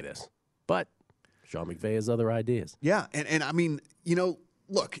to play this. But Sean McVay has other ideas. Yeah, and I mean,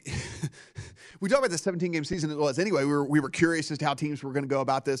 look, we talked about the 17-game season it was anyway. We were curious as to how teams were going to go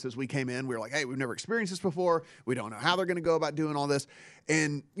about this as we came in. We were like, hey, we've never experienced this before. We don't know how they're going to go about doing all this.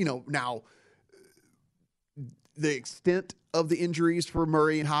 And, now the extent of the injuries for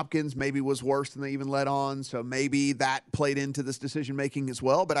Murray and Hopkins maybe was worse than they even let on. So maybe that played into this decision-making as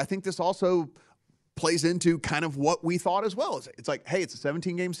well. But I think this also plays into kind of what we thought as well. It's like, hey, it's a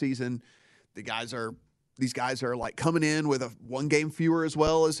 17-game season. These guys are like coming in with one game fewer as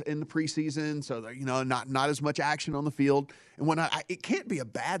well as in the preseason. So they're, not as much action on the field. And it can't be a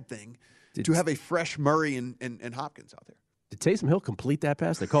bad thing to have a fresh Murray and Hopkins out there. Did Taysom Hill complete that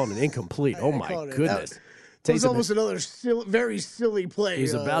pass? They called it incomplete. Oh my goodness. It was almost another very silly play.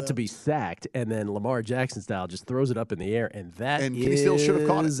 He's about to be sacked, and then Lamar Jackson style just throws it up in the air, and he still should have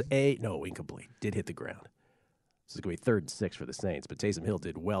caught it. No, incomplete. Did hit the ground. This is going to be 3rd and 6 for the Saints, but Taysom Hill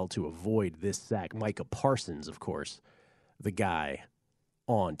did well to avoid this sack. Micah Parsons, of course, the guy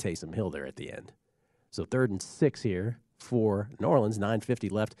on Taysom Hill there at the end. So 3rd and 6 here for New Orleans,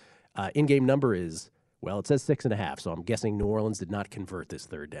 9:50 left. In-game number is, well, it says 6.5, so I'm guessing New Orleans did not convert this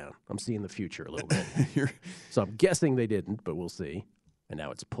 3rd down. I'm seeing the future a little bit. So I'm guessing they didn't, but we'll see. And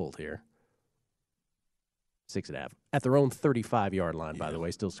now it's pulled here. 6.5. At their own 35-yard line, by the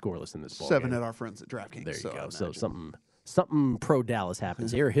way, still scoreless in this ball 7 game. at our friends at DraftKings. There you go. So something pro Dallas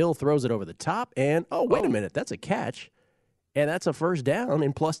happens here. Hill throws it over the top, and wait a minute, that's a catch, and that's a first down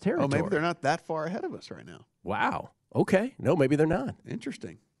in plus territory. Oh, maybe they're not that far ahead of us right now. Wow. Okay. No, maybe they're not.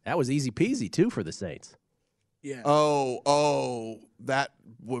 Interesting. That was easy peasy too for the Saints. Yeah. Oh, that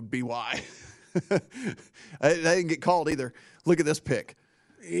would be why. I didn't get called either. Look at this pick.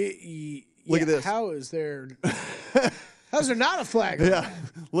 Look at this. How's there not a flag? Yeah.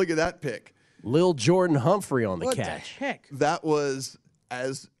 Look at that pick. Lil Jordan Humphrey on the What catch. the heck? That was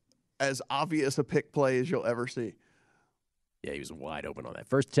as obvious a pick play as you'll ever see. Yeah, he was wide open on that.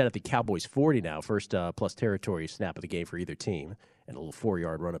 First 10 at the Cowboys 40 now. First plus territory snap of the game for either team. And a little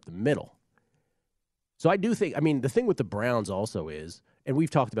 4-yard run up the middle. So I do think, the thing with the Browns also is, and we've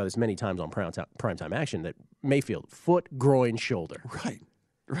talked about this many times on primetime action, that Mayfield, foot, groin, shoulder.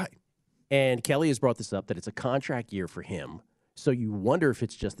 Right. And Kelly has brought this up, that it's a contract year for him. So you wonder if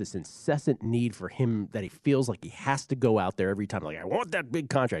it's just this incessant need for him that he feels like he has to go out there every time. Like, I want that big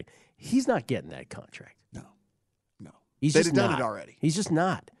contract. He's not getting that contract. No. He's They'd just have done not. it already. He's just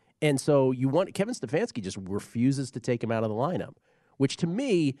not. And so Kevin Stefanski just refuses to take him out of the lineup, which to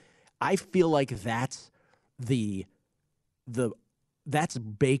me, I feel like that's that's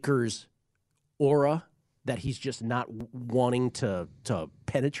Baker's aura that he's just not wanting to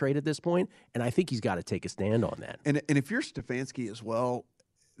penetrate at this point, and I think he's got to take a stand on that. And if you're Stefanski as well,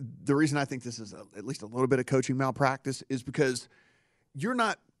 the reason I think this is at least a little bit of coaching malpractice is because you're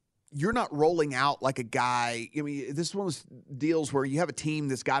not rolling out like a guy. This is one of those deals where you have a team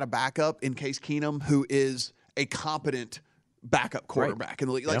that's got a backup in Case Keenum who is a competent backup quarterback in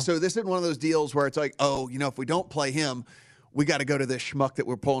the league. So this isn't one of those deals where it's like, if we don't play him, we got to go to this schmuck that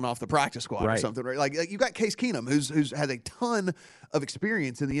we're pulling off the practice squad or something, right? Like you got Case Keenum, who's has a ton of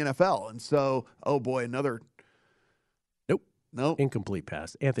experience in the NFL, and so another. Nope. Incomplete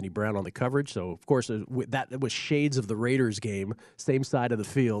pass. Anthony Brown on the coverage. So, of course, that was shades of the Raiders game, same side of the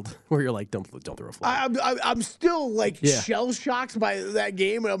field, where you're like, don't throw a flag. I'm still shell-shocked by that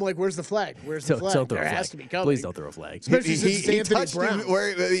game, and I'm like, where's the flag? Where's the flag? There has to be coming. Please don't throw a flag. Especially since it's Anthony touched Brown. him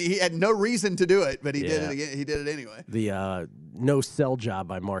where he had no reason to do it, but he did it again. He did it anyway. The no sell job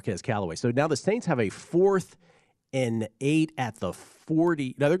by Marquez Callaway. So now the Saints have a 4th and 8 at the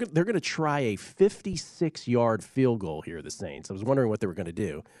 40. Now they're going to try a 56-yard field goal here, the Saints. I was wondering what they were going to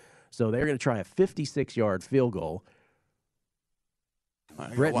do. So they're going to try a 56-yard field goal.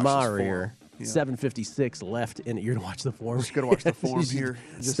 Brett Maher here, 7:56 left, and you're going to watch the form? Just going to watch the form here.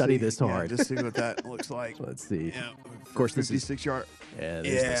 Study this hard. Just see what that looks like. Let's see. Yeah, of course, this is 56-yard. Yeah,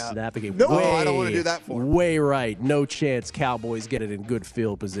 there's the snap again. No, I don't want to do that for him. Way right. No chance Cowboys get it in good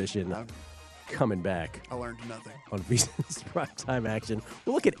field position. Coming back. I learned nothing. On VSiN's primetime action.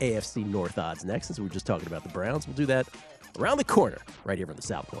 We'll look at AFC North odds next, since we were just talking about the Browns. We'll do that around the corner, right here from the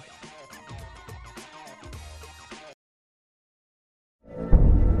South Point.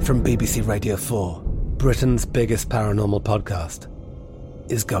 From BBC Radio 4, Britain's biggest paranormal podcast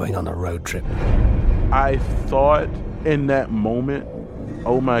is going on a road trip. I thought in that moment,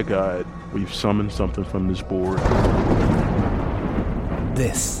 oh my God, we've summoned something from this board.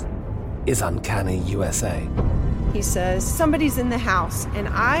 This is Uncanny USA. He says, somebody's in the house, and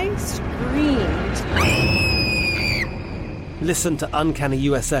I screamed. Listen to Uncanny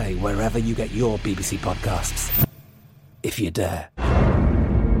USA wherever you get your BBC podcasts, if you dare.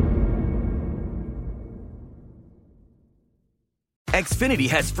 Xfinity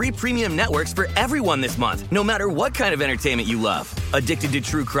has free premium networks for everyone this month, no matter what kind of entertainment you love. Addicted to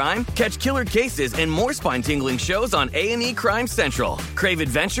true crime? Catch killer cases and more spine-tingling shows on A&E Crime Central. Crave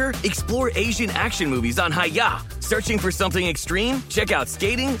adventure? Explore Asian action movies on Hi-YAH. Searching for something extreme? Check out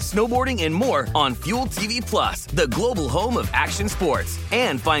skating, snowboarding, and more on Fuel TV Plus, the global home of action sports.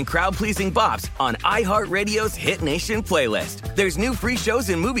 And find crowd-pleasing bops on iHeartRadio's Hit Nation playlist. There's new free shows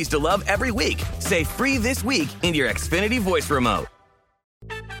and movies to love every week. Say free this week in your Xfinity voice remote.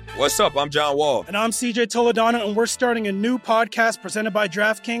 What's up? I'm John Wall. And I'm CJ Toledano, and we're starting a new podcast presented by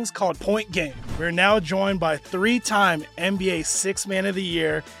DraftKings called Point Game. We're now joined by 3-time NBA Sixth Man of the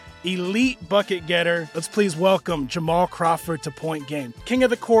Year, elite bucket getter. Let's please welcome Jamal Crawford to Point Game. King of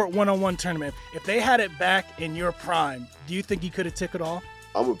the Court one-on-one tournament. If they had it back in your prime, do you think you could have took it all?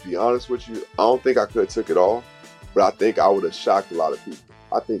 I'm going to be honest with you. I don't think I could have took it all, but I think I would have shocked a lot of people.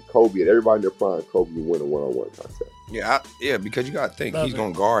 I think Kobe and everybody in their prime, Kobe would win a one-on-one contest. Yeah, because you got to think he's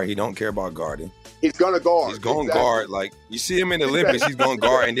going to guard. He don't care about guarding. He's going to guard. He's going to guard. Like, you see him in the Olympics, he's going to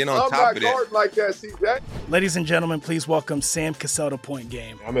guard. And then on top of that. I'm not guarding like that, CJ. Ladies and gentlemen, please welcome Sam Cassell to Point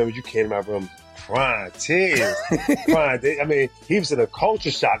Game. I remember you came to my room crying, tears. Crying. I mean, he was in a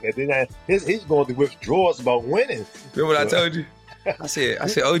culture shock. And then he's going through withdrawals about winning. Remember what I told you? I said,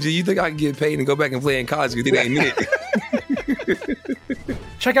 OG, you think I can get paid and go back and play in college? Because it ain't it.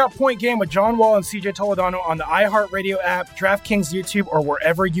 Check out Point Game with John Wall and CJ Toledano on the iHeartRadio app, DraftKings YouTube, or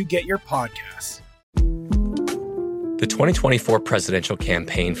wherever you get your podcasts. The 2024 presidential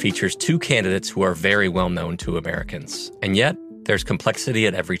campaign features two candidates who are very well known to Americans. And yet, there's complexity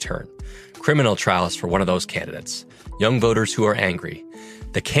at every turn. Criminal trials for one of those candidates. Young voters who are angry.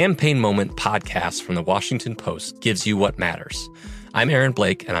 The Campaign Moment podcast from the Washington Post gives you what matters. I'm Aaron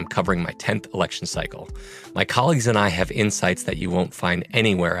Blake, and I'm covering my 10th election cycle. My colleagues and I have insights that you won't find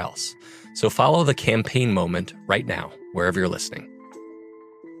anywhere else. So follow The Campaign Moment right now, wherever you're listening.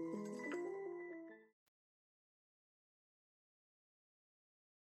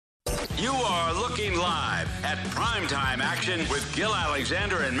 You are looking live at Primetime Action with Gil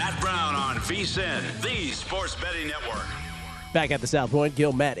Alexander and Matt Brown on VSiN, the Sports Betting Network. Back at the South Point,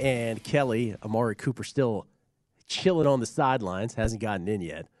 Gil, Matt, and Kelly. Amari Cooper still chilling on the sidelines, hasn't gotten in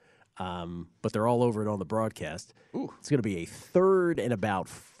yet, but they're all over it on the broadcast. Ooh. It's going to be a 3rd and about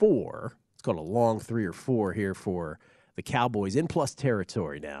 4. It's called a long 3 or 4 here for the Cowboys in plus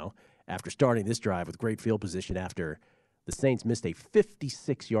territory now after starting this drive with great field position after the Saints missed a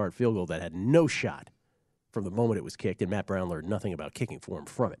 56-yard field goal that had no shot from the moment it was kicked, and Matt Brown learned nothing about kicking form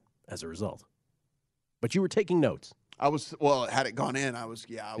from it as a result. But you were taking notes. Had it gone in, I would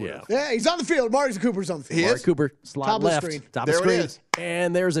have. Yeah, he's on the field. Amari Cooper's on the field. Amari Cooper, slide top left, of the screen. top of the screen.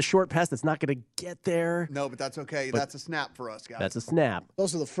 And there's a short pass that's not going to get there. No, but that's okay. But that's a snap for us, guys. That's a snap.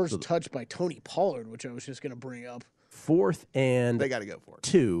 Also the first touch by Tony Pollard, which I was just going to bring up. 4th and they got to go for it.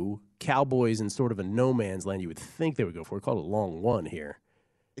 2, Cowboys in sort of a no man's land. You would think they would go for it. Called a long 1 here.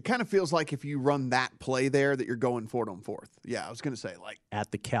 It kind of feels like if you run that play there that you're going for it on 4th. Yeah, I was going to say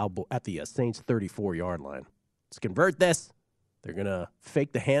at the Saints 34-yard line. Let's convert this. They're going to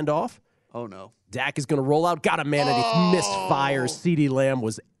fake the handoff. Oh, no. Dak is going to roll out. Got a man, and he misfires. CeeDee Lamb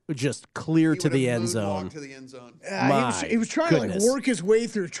was just clear to the end zone. To the end zone. He was trying to work his way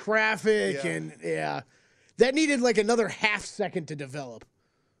through traffic, and that needed another half second to develop.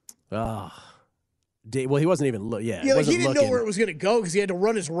 Well, he wasn't even looking. He didn't know where it was going to go because he had to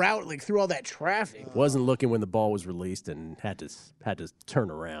run his route through all that traffic. Wasn't looking when the ball was released and had to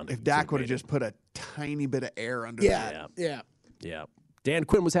turn around. If Dak would have just put a tiny bit of air under that. Yeah. Dan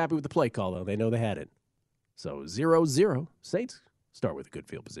Quinn was happy with the play call, though. They know they had it. So 0-0. Saints start with a good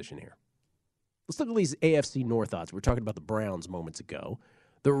field position here. Let's look at these AFC North odds. We were talking about the Browns moments ago.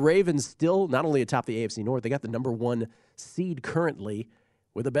 The Ravens still not only atop the AFC North, they got the number 1 seed currently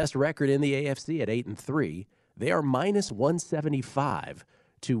with the best record in the AFC at 8-3. They are minus 175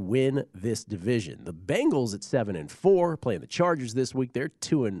 to win this division. The Bengals at 7-4, playing the Chargers this week. They're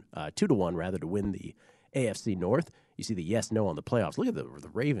 2-1 rather to win the AFC North. You see the yes/no on the playoffs. Look at the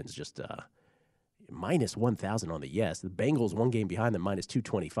Ravens just minus 1,000 on the yes. The Bengals 1 game behind them, minus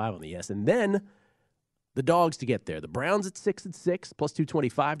 225 on the yes. And then the dogs to get there. The Browns at 6-6, plus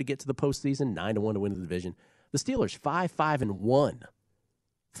 225 to get to the postseason, 9-1 to win the division. The Steelers 5-1,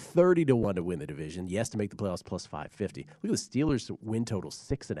 30-1 to win the division. Yes to make the playoffs, plus 550. Look at the Steelers win total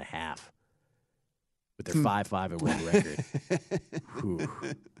 6.5 with their 5-1 record. Whew,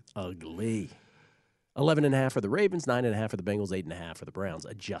 ugly. 11.5 for the Ravens, 9.5 for the Bengals, 8.5 for the Browns.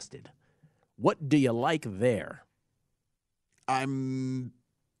 Adjusted. What do you like there? I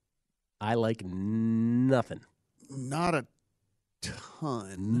like nothing. Not a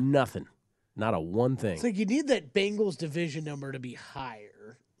ton. Nothing. Not a one thing. It's like you need that Bengals division number to be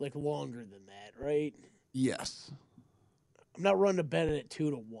higher, longer than that, right? Yes. I'm not running a bet at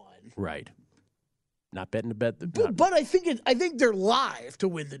 2-1. Right. Not betting a bet. But I think they're live to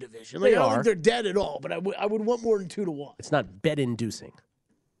win the division. They I don't are. think they're dead at all, but I would want more than 2-1. It's not bet-inducing.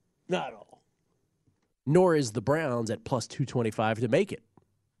 Not at all. Nor is the Browns at plus 225 to make it.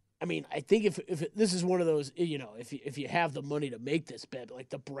 I mean, I think if this is one of those, if you have the money to make this bet,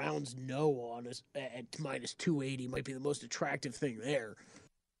 the Browns on us at minus 280 might be the most attractive thing there.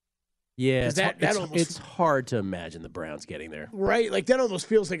 Yeah, it's hard to imagine the Browns getting there. Right? That almost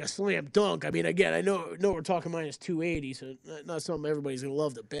feels like a slam dunk. I mean, again, I know we're talking minus 280, so not something everybody's going to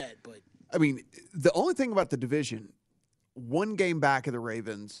love to bet. But I mean, the only thing about the division, 1 game back of the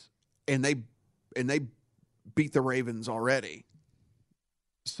Ravens, and they beat the Ravens already.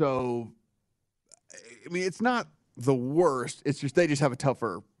 So, I mean, it's not the worst. It's just they just have a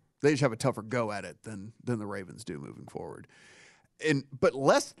tougher They just have a tougher go at it than the Ravens do moving forward. But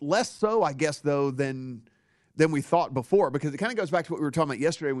less so, I guess, though, than we thought before, because it kind of goes back to what we were talking about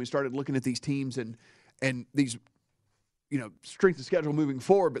yesterday when we started looking at these teams and these, strength of schedule moving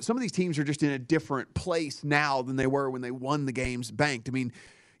forward. But some of these teams are just in a different place now than they were when they won the games banked. I mean,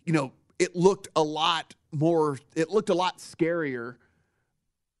 it looked a lot scarier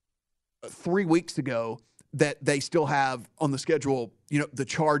 3 weeks ago that they still have on the schedule, the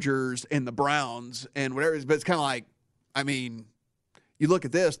Chargers and the Browns and whatever it is. But it's kind of like, I mean, you look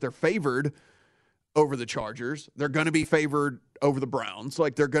at this, they're favored over the Chargers. They're going to be favored over the Browns.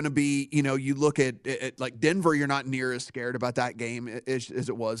 Like, they're going to be, you look at like Denver, you're not near as scared about that game as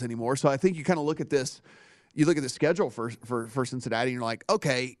it was anymore. So I think you kind of look at this, you look at the schedule for Cincinnati and you're like,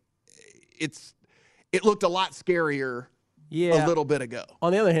 okay, it looked a lot scarier a little bit ago.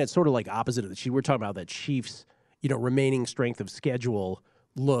 On the other hand, it's sort of like opposite of the Chiefs. We're talking about that Chiefs, remaining strength of schedule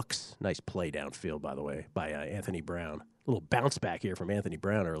looks. Nice play downfield, by the way, by Anthony Brown. A little bounce back here from Anthony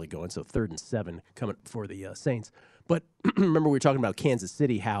Brown early going, so 3rd and 7 coming for the Saints. But remember we were talking about Kansas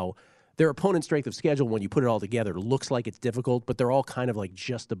City, how their opponent's strength of schedule, when you put it all together, looks like it's difficult, but they're all kind of like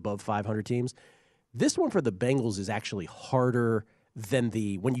just above 500 teams. This one for the Bengals is actually harder than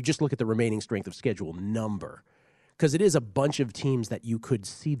when you just look at the remaining strength of schedule number, because it is a bunch of teams that you could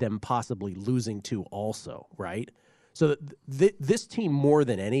see them possibly losing to also, right? So this team, more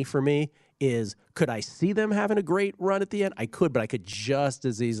than any for me, is, could I see them having a great run at the end? I could, but I could just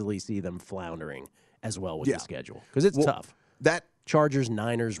as easily see them floundering as well with the schedule, because it's tough. That Chargers,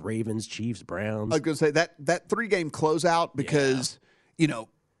 Niners, Ravens, Chiefs, Browns. I was going to say that 3-game closeout, because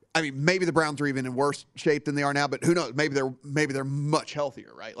I mean, maybe the Browns are even in worse shape than they are now, but who knows? Maybe they're much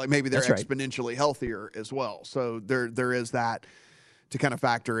healthier, right? Like, maybe they're exponentially healthier as well. So there is that to kind of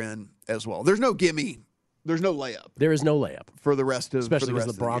factor in as well. There's no gimme. There's no layup. There is no layup for the rest of, especially because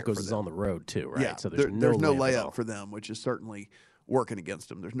the Broncos is on the road too, right? Yeah, so there's no layup for them, which is certainly working against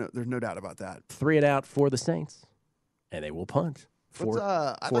them. There's no doubt about that. 3 and out for the Saints, and they will punt.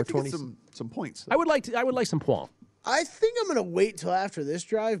 I'd like to get some points. I would like some points. I think I'm going to wait till after this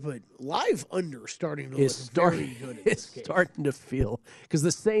drive, but live under starting to look very good in this game. Starting to feel, because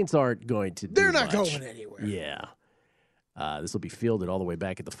the Saints aren't going to. They're not going anywhere. Yeah. This will be fielded all the way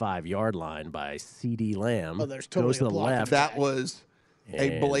back at the 5-yard line by C.D. Lamb. Oh, there's totally goes to a the block left. That was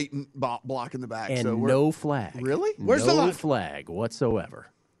a blatant block in the back. And so no flag. Really? Where's the line? Flag whatsoever.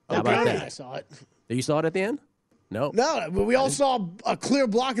 How about that? I saw it. You saw it at the end? No. No, but we all saw a clear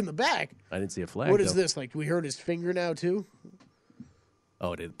block in the back. I didn't see a flag. What is this? Like, we heard his finger now, too?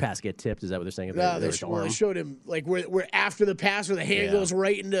 Oh, did the pass get tipped? Is that what they're saying? No, they showed him, like, where after the pass, where the hand goes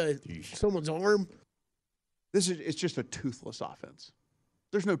right into someone's arm. It's just a toothless offense.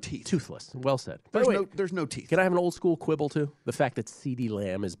 There's no teeth. Toothless. Well said. There's no teeth. Can I have an old school quibble, too? The fact that C.D.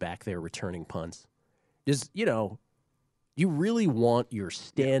 Lamb is back there returning punts. You really want your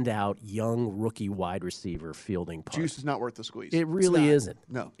standout young rookie wide receiver fielding punts. Juice is not worth the squeeze. It really isn't.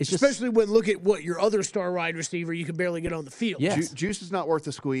 No. It's especially when look at what your other star wide receiver, you can barely get on the field. Yes. Juice is not worth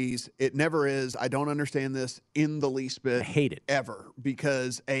the squeeze. It never is. I don't understand this in the least bit. I hate it. Ever.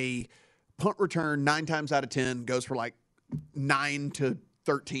 Because a punt return 9 times out of 10 goes for like 9 to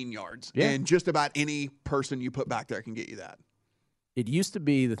 13 yards. Yeah. And just about any person you put back there can get you that. It used to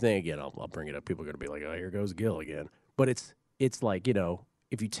be the thing, again, I'll bring it up. People are going to be like, oh, here goes Gil again. But it's like,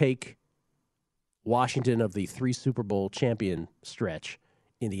 if you take Washington of the 3 Super Bowl champion stretch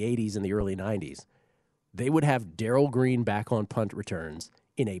in the 80s and the early 90s, they would have Darrell Green back on punt returns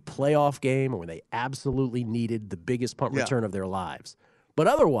in a playoff game where they absolutely needed the biggest punt return of their lives. But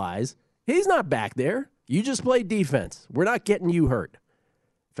otherwise, he's not back there. You just play defense. We're not getting you hurt.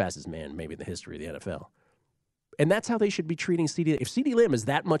 Fastest man maybe in the history of the NFL. And that's how they should be treating C.D. If C.D. Lamb is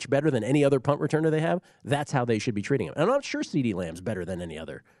that much better than any other punt returner they have, that's how they should be treating him. And I'm not sure C.D. Lamb's better than any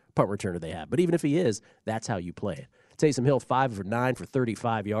other punt returner they have. But even if he is, that's how you play it. Taysom Hill, 5 for 9 for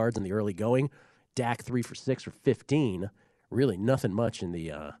 35 yards in the early going. Dak, 3 for 6 for 15. Really nothing much in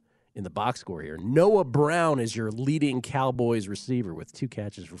the box score here. Noah Brown is your leading Cowboys receiver with 2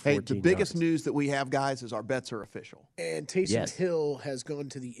 catches for 14 yards. The biggest news that we have, guys, is our bets are official. And Taysom Hill has gone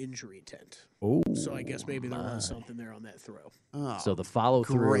to the injury tent. Oh, so I guess maybe there was something there on that throw. Oh, so the follow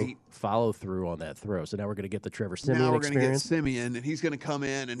through on that throw. So now we're going to get the Trevor Siemian experience. Now we're going to get Siemian, and he's going to come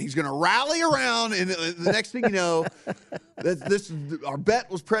in, and he's going to rally around. And the next thing you know, our bet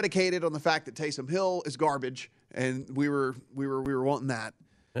was predicated on the fact that Taysom Hill is garbage, and we were wanting that.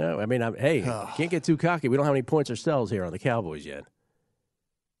 No, I mean, can't get too cocky. We don't have any points ourselves here on the Cowboys yet.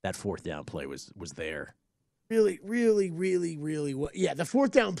 That 4th down play was there. Really, really, really, really. Yeah, the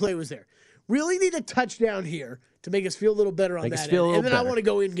 4th down play was there. really need a touchdown here to make us feel a little better on Make us that feel a end. little And then I better. want to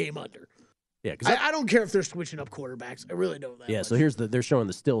go in game under. Yeah, because I don't care if they're switching up quarterbacks. I really don't. Yeah, so they're showing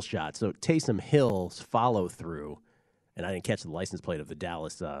the still shot. So Taysom Hill's follow through, and I didn't catch the license plate of the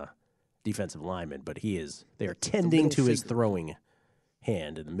Dallas defensive lineman, but they are tending to his throwing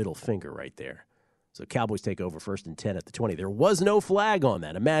hand and the middle finger right there. So Cowboys take over 1st and 10 at the 20. There was no flag on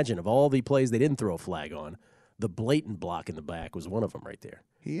that. Imagine of all the plays they didn't throw a flag on, the blatant block in the back was one of them right there.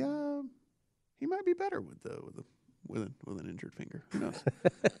 He might be better with an injured finger. Who knows?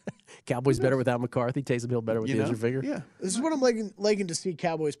 Cowboys better without McCarthy. Taysom Hill better with the injured finger. Yeah. This is what I'm liking to see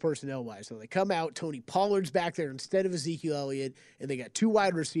Cowboys personnel-wise. So they come out, Tony Pollard's back there instead of Ezekiel Elliott, and they got 2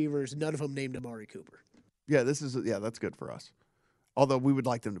 wide receivers, none of them named Amari Cooper. Yeah, that's good for us. Although we would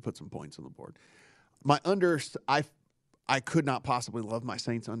like them to put some points on the board. My unders, I could not possibly love my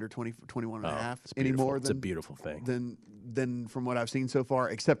Saints under 21 and a half anymore. It's a beautiful thing. Than from what I've seen so far,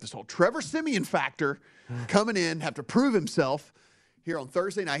 except this whole Trevor Siemian factor coming in, have to prove himself here on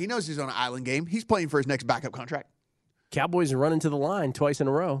Thursday night. He knows he's on an island game. He's playing for his next backup contract. Cowboys are running to the line twice in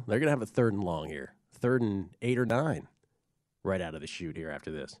a row. They're going to have a 3rd and long here. 3rd and 8 or 9 right out of the chute here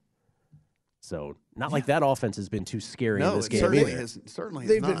after this. So not like that offense has been too scary in this game either. Certainly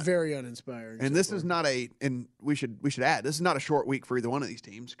They've not. been very uninspiring. And this is not and we should add, this is not a short week for either one of these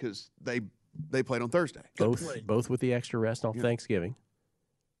teams because they played on Thursday. Both with the extra rest on Thanksgiving.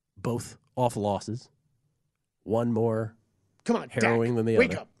 Both off losses. One more Come on, harrowing Dak, than the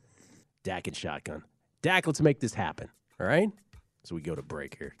wake other. up. Dak and shotgun. Dak, let's make this happen. All right? So we go to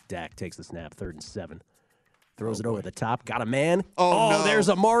break here. Dak takes the snap, 3rd and 7. Throws it over the top. Got a man. No. There's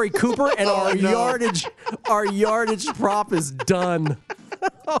Amari Cooper, and our yardage prop is done.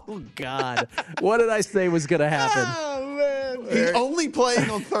 Oh, God. What did I say was going to happen? Oh, man. He's only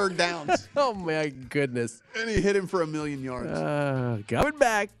playing on 3rd downs. Oh, my goodness. And he hit him for 1,000,000 yards. Coming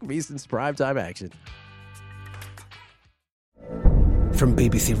back. VSiN's primetime action. From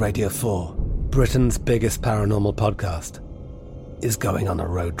BBC Radio 4, Britain's biggest paranormal podcast is going on a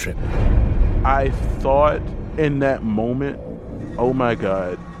road trip. I thought in that moment, oh my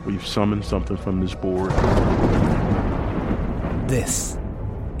God, we've summoned something from this board. This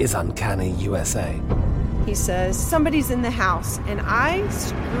is Uncanny USA. He says, somebody's in the house, and I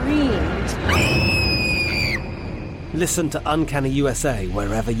screamed. Listen to Uncanny USA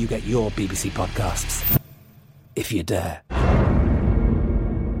wherever you get your BBC podcasts, if you dare.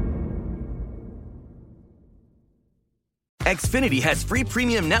 Xfinity has free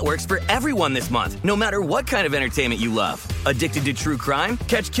premium networks for everyone this month, no matter what kind of entertainment you love. Addicted to true crime?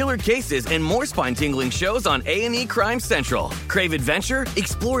 Catch killer cases and more spine-tingling shows on A&E Crime Central. Crave adventure?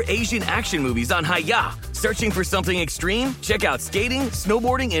 Explore Asian action movies on Hi-YAH. Searching for something extreme? Check out skating,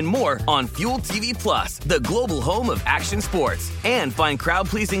 snowboarding, and more on Fuel TV Plus, the global home of action sports. And find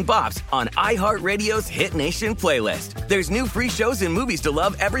crowd-pleasing bops on iHeartRadio's Hit Nation playlist. There's new free shows and movies to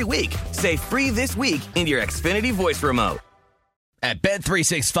love every week. Say free this week in your Xfinity voice remote. At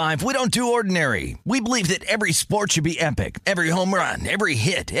Bet365, we don't do ordinary. We believe that every sport should be epic. Every home run, every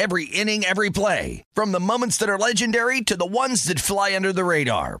hit, every inning, every play. From the moments that are legendary to the ones that fly under the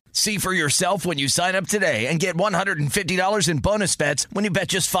radar. See for yourself when you sign up today and get $150 in bonus bets when you bet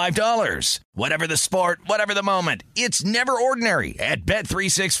just $5. Whatever the sport, whatever the moment, it's never ordinary at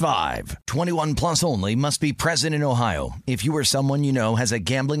Bet365. 21 plus only. Must be present in Ohio. If you or someone you know has a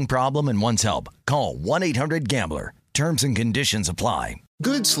gambling problem and wants help, call 1-800-GAMBLER. Terms and conditions apply.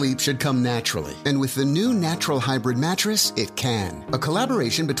 Good sleep should come naturally, and with the new Natural Hybrid mattress, it can. A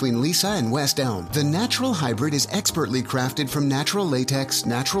collaboration between Lisa and West Elm, the Natural Hybrid is expertly crafted from natural latex,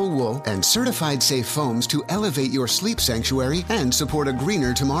 natural wool, and certified safe foams to elevate your sleep sanctuary and support a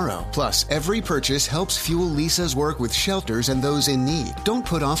greener tomorrow. Plus, every purchase helps fuel Lisa's work with shelters and those in need. Don't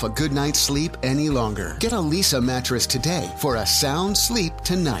put off a good night's sleep any longer. Get a Lisa mattress today for a sound sleep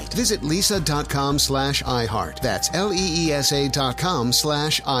tonight. Visit lisa.com/iHeart. That's LEESA.com/iHeart.